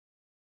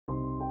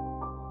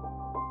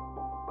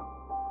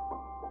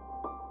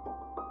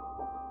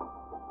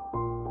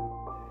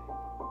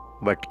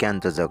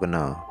भटक्यांचं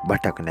जगणं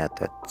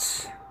भटकण्यातच.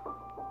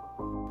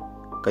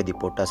 कधी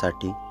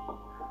पोटासाठी,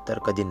 तर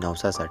कधी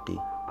नवसासाठी,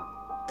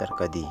 तर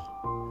कधी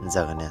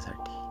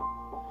जगण्यासाठी.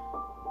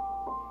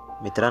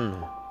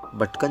 मित्रांनो,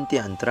 भटकंती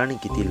अंतराने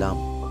किती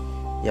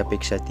लांब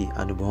यापेक्षा ती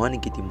अनुभवाने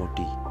किती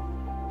मोठी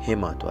हे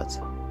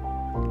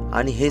महत्त्वाचं.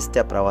 आणि हेच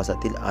त्या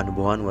प्रवासातील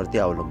अनुभवांवरती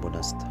अवलंबून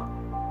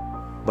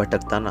असतं.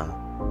 भटकताना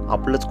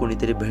आपलंच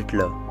कोणीतरी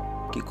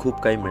भेटलं की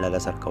खूप काही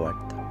मिळाल्यासारखं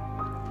वाटतं.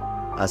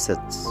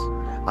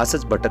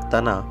 असंच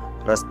भटकताना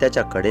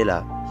रस्त्याच्या कडेला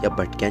या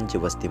भटक्यांची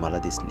वस्ती मला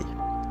दिसली.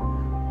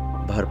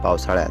 भर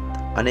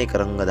पावसाळ्यात अनेक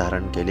रंग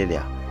धारण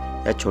केलेल्या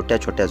या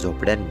छोट्या छोट्या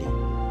झोपड्यांनी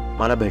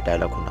मला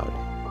भेटायला खुणावले.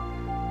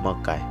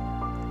 मग काय,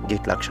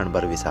 घेतला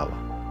क्षणभर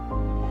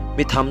विसावा.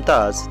 मी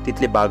थांबताच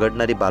तिथली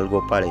बागडणारी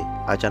बालगोपाळे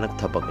अचानक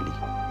थबकली.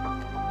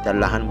 त्या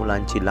लहान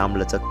मुलांची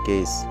लांबलचक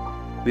केस,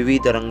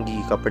 विविध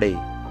रंगी कपडे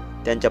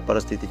त्यांच्या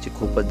परिस्थितीची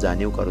खूपच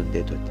जाणीव करून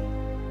देत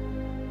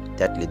होती.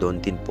 त्यातली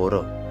 2-3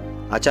 पोरं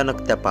अचानक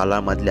त्या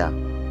पालामधल्या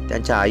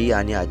त्यांच्या आई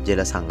आणि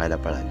आजीला सांगायला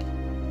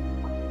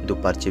पळाली.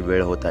 दुपारची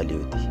वेळ होत आली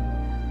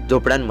होती.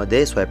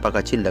 झोपड्यांमध्ये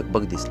स्वयंपाकाची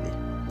लगबग दिसली.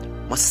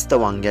 मस्त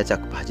वांग्याच्या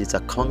भाजीचा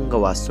खमंग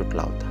वास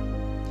सुटला होता.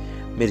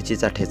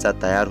 मिरचीचा ठेचा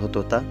तयार होत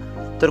होता,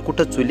 तर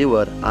कुठं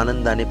चुलीवर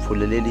आनंदाने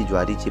फुललेली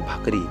ज्वारीची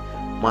भाकरी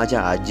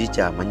माझ्या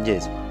आजीच्या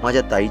म्हणजेच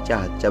माझ्या ताईच्या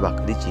हातच्या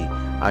भाकरीची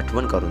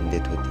आठवण करून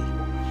देत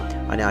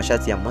होती. आणि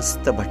अशाच या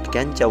मस्त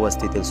भटक्यांच्या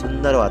वस्तीतील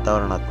सुंदर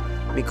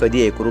वातावरणात मी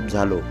कधी एकरूप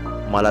झालो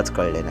मलाच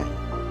कळले नाही.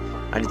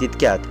 आणि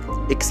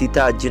तितक्यात एक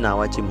सीता आजी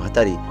नावाची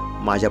म्हातारी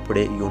माझ्या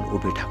पुढे येऊन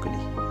उभी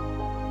ठाकली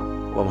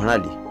व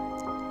म्हणाली,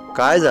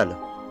 काय झालं,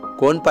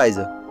 कोण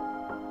पाहिजे?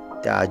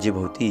 त्या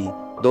आजीभोवती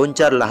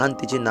 2-4 लहान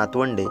तिची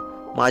नातवंडे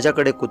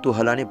माझ्याकडे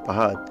कुतूहलाने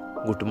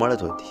पाहत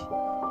घुटमळत होती.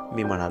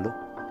 मी म्हणालो,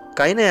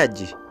 काही नाही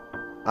आजी,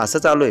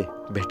 असंच आलोय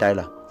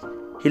भेटायला.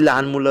 ही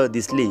लहान मुलं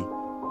दिसली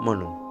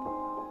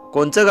म्हणून.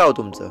 कोणचं गाव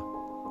तुमचं?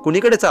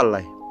 कुणीकडे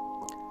चाललाय?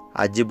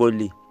 आजी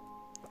बोलली,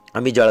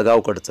 आम्ही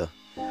जळगावकडचं,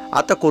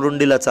 आता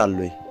कुरुंडीला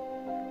चाललोय.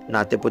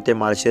 नातेपुते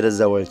माळशिरस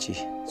जवळची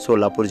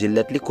सोलापूर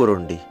जिल्ह्यातली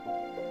कुरुंडी,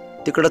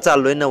 तिकडं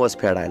चाललोय नवस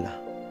फेडायला.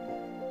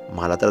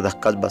 मला तर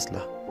धक्काच बसला.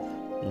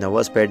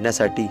 नवस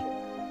फेडण्यासाठी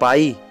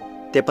पायी,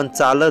 ते पण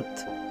चालत,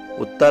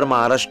 उत्तर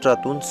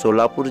महाराष्ट्रातून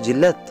सोलापूर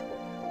जिल्ह्यात?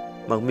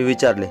 मग मी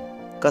विचारले,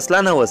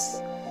 कसला नवस?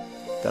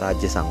 तर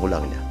आजी सांगू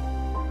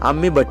लागल्या,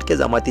 आम्ही भटके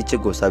जमातीचे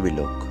गोसावी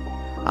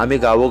लोक, आम्ही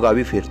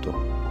गावोगावी फिरतो.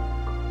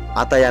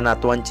 आता या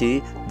नातवांची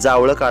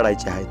जावळं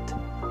काढायची आहेत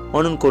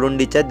म्हणून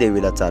कुरुंडीच्या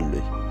देवीला चाललोय.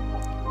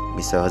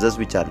 मी सहजच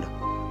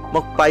विचारलं,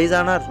 मग पायी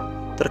जाणार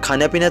तर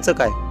खाण्यापिण्याचं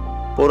काय?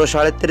 पोरं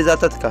शाळेत तरी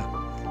जातात का?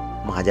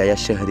 माझ्या या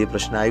शहरी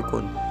प्रश्न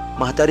ऐकून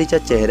म्हातारीच्या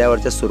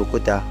चेहऱ्यावरच्या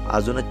सुरकुत्या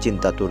अजूनच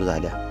चिंतातूर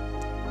झाल्या.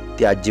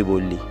 ती आजी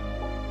बोलली,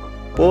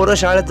 पोरं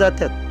शाळेत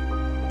जातात,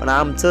 पण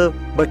आमचं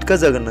भटकं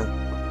जगणं,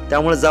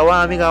 त्यामुळे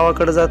जेव्हा आम्ही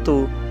गावाकडे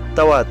जातो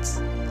तेव्हाच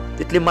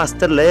तिथली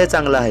मास्तर लय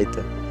चांगलं आहेत.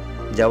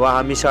 जेव्हा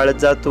आम्ही शाळेत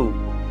जातो,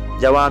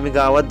 जेव्हा आम्ही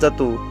गावात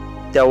जातो,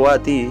 तेव्हा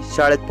ती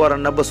शाळेत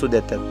पोरांना बसू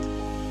देतात.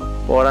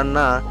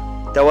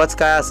 पोरांना तेव्हाच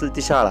काय असेल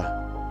ती शाळा.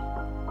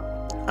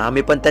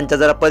 आम्ही पण त्यांच्या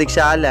जरा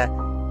परीक्षा आल्या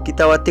की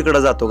तेव्हा तिकडं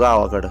जातो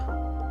गावाकडं.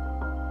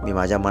 मी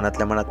माझ्या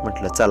मनातल्या मनात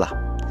म्हटलं,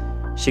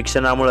 चला,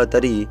 शिक्षणामुळं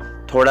तरी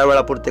थोड्या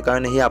वेळापुरते का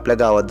नाही आपल्या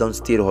गावात जाऊन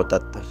स्थिर होतात.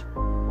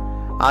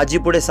 तर आजी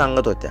पुढे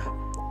सांगत होत्या,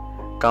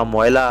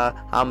 कमवायला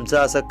आमचं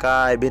असं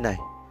काय बी नाही,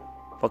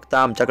 फक्त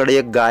आमच्याकडे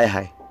एक गाय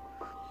आहे.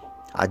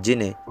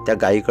 आजीने त्या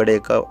गायीकडे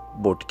एक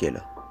बोट केलं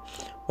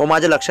व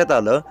माझ्या लक्षात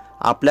आलं,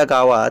 आपल्या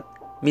गावात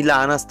मी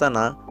लहान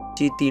असताना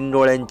 3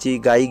 डोळ्यांची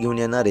गायी घेऊन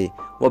येणारे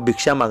व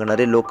भिक्षा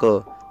मागणारे लोक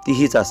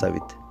तीहीच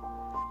असावीत.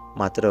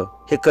 मात्र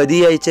हे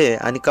कधी यायचे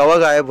आणि केव्हा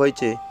गायब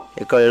व्हायचे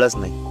हे कळलंच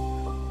नाही.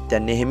 त्या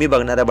नेहमी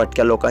बघणाऱ्या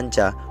भटक्या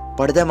लोकांच्या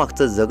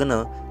पडद्यामागचं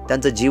जगणं,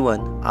 त्यांचं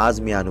जीवन आज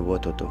मी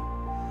अनुभवत होतो.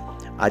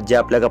 आजी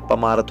आपल्या गप्पा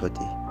मारत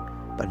होती,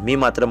 पण मी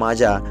मात्र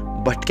माझ्या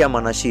भटक्या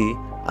मनाशी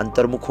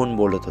अंतर्मुख होऊन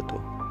बोलत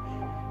होतो.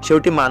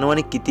 शेवटी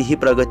मानवाने कितीही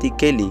प्रगती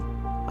केली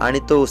आणि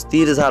तो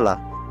स्थिर झाला,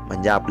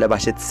 म्हणजे आपल्या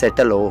भाषेत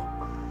सेटल हो,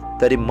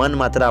 तरी मन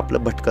मात्र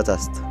आपलं भटकच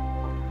असतं.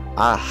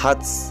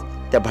 हाच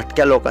त्या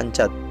भटक्या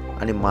लोकांच्यात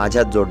आणि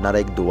माझ्यात जोडणारा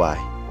एक दुवा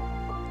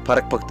आहे.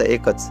 फरक फक्त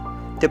एकच,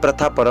 ते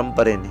प्रथा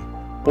परंपरेने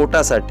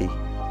पोटासाठी,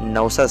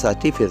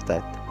 नवसासाठी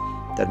फिरतायत,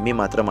 तर मी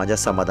मात्र माझ्या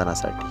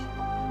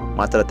समाधानासाठी.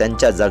 मात्र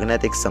त्यांच्या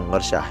जगण्यात एक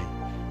संघर्ष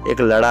आहे,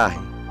 एक लढा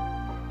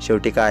आहे.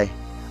 शेवटी काय,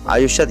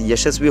 आयुष्यात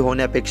यशस्वी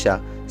होण्यापेक्षा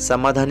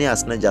समाधानी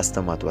असणं जास्त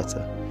महत्त्वाचं.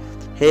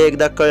 हे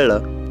एकदा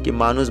कळलं की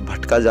माणूस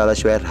भटका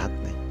झाल्याशिवाय राहत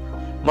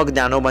नाही. मग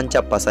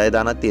ज्ञानोबांच्या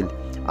पसायदानातील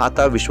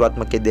आता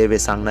विश्वात्मके देवे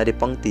सांगणारी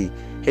पंक्ती,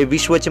 हे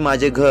विश्वचे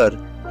माझे घर,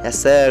 या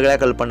सगळ्या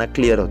कल्पना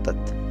क्लिअर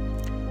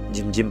होतात.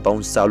 झिमझिम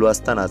पाऊस चालू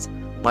असतानाच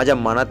माझ्या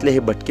मनातले हे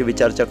भटके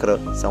विचारचक्र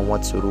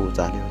संवाद सुरू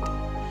झाले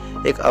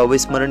होते. एक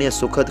अविस्मरणीय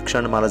सुखद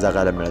क्षण मला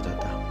जगायला मिळत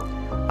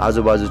होता.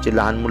 आजूबाजूची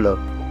लहान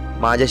मुलं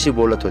माझ्याशी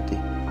बोलत होती,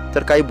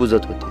 तर काही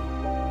बुजत होती.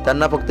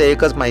 त्यांना फक्त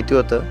एकच माहिती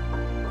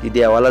होतं की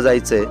देवाला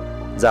जायचंय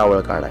जावळ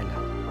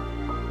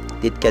काढायला.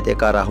 तितक्यात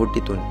एका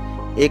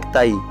राहुटीतून एक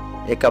ताई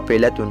एका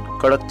पेल्यातून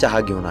कडक चहा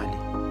घेऊन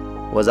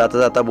आली व जाता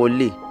जाता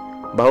बोलली,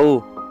 भाऊ,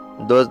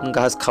 2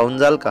 घास खाऊन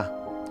जाल का?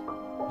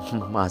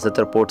 माझं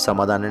तर पोट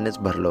समाधानानेच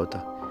भरलं होतं.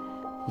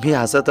 मी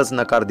हसतच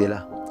नकार दिला.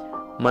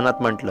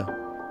 मनात म्हटलं,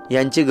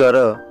 यांची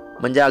घरं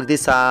म्हणजे अगदी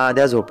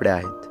साध्या झोपड्या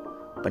आहेत,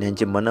 पण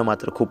यांची मनं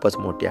मात्र खूपच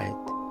मोठी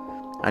आहेत.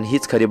 आणि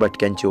हीच खरी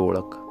भटक्यांची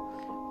ओळख.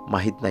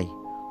 माहीत नाही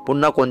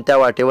पुन्हा कोणत्या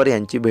वाटेवर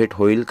यांची भेट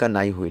होईल का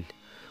नाही होईल,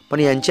 पण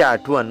यांची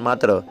आठवण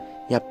मात्र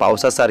या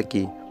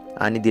पावसासारखी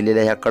आणि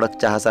दिलेल्या ह्या कडक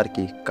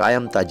चहासारखी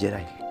कायम ताजी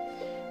राहील.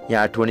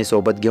 या आठवणी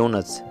सोबत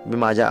घेऊनच मी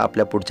माझ्या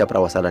आपल्या पुढच्या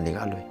प्रवासाला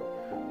निघालोय.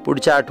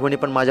 पुढच्या आठवणी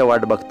पण माझ्या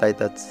वाट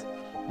बघतायतच.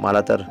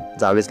 मला तर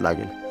जावेच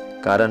लागेल,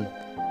 कारण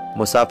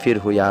मुसाफिर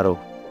हूँ यारो,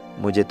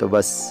 मुझे तो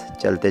बस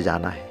चलते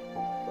जाना है.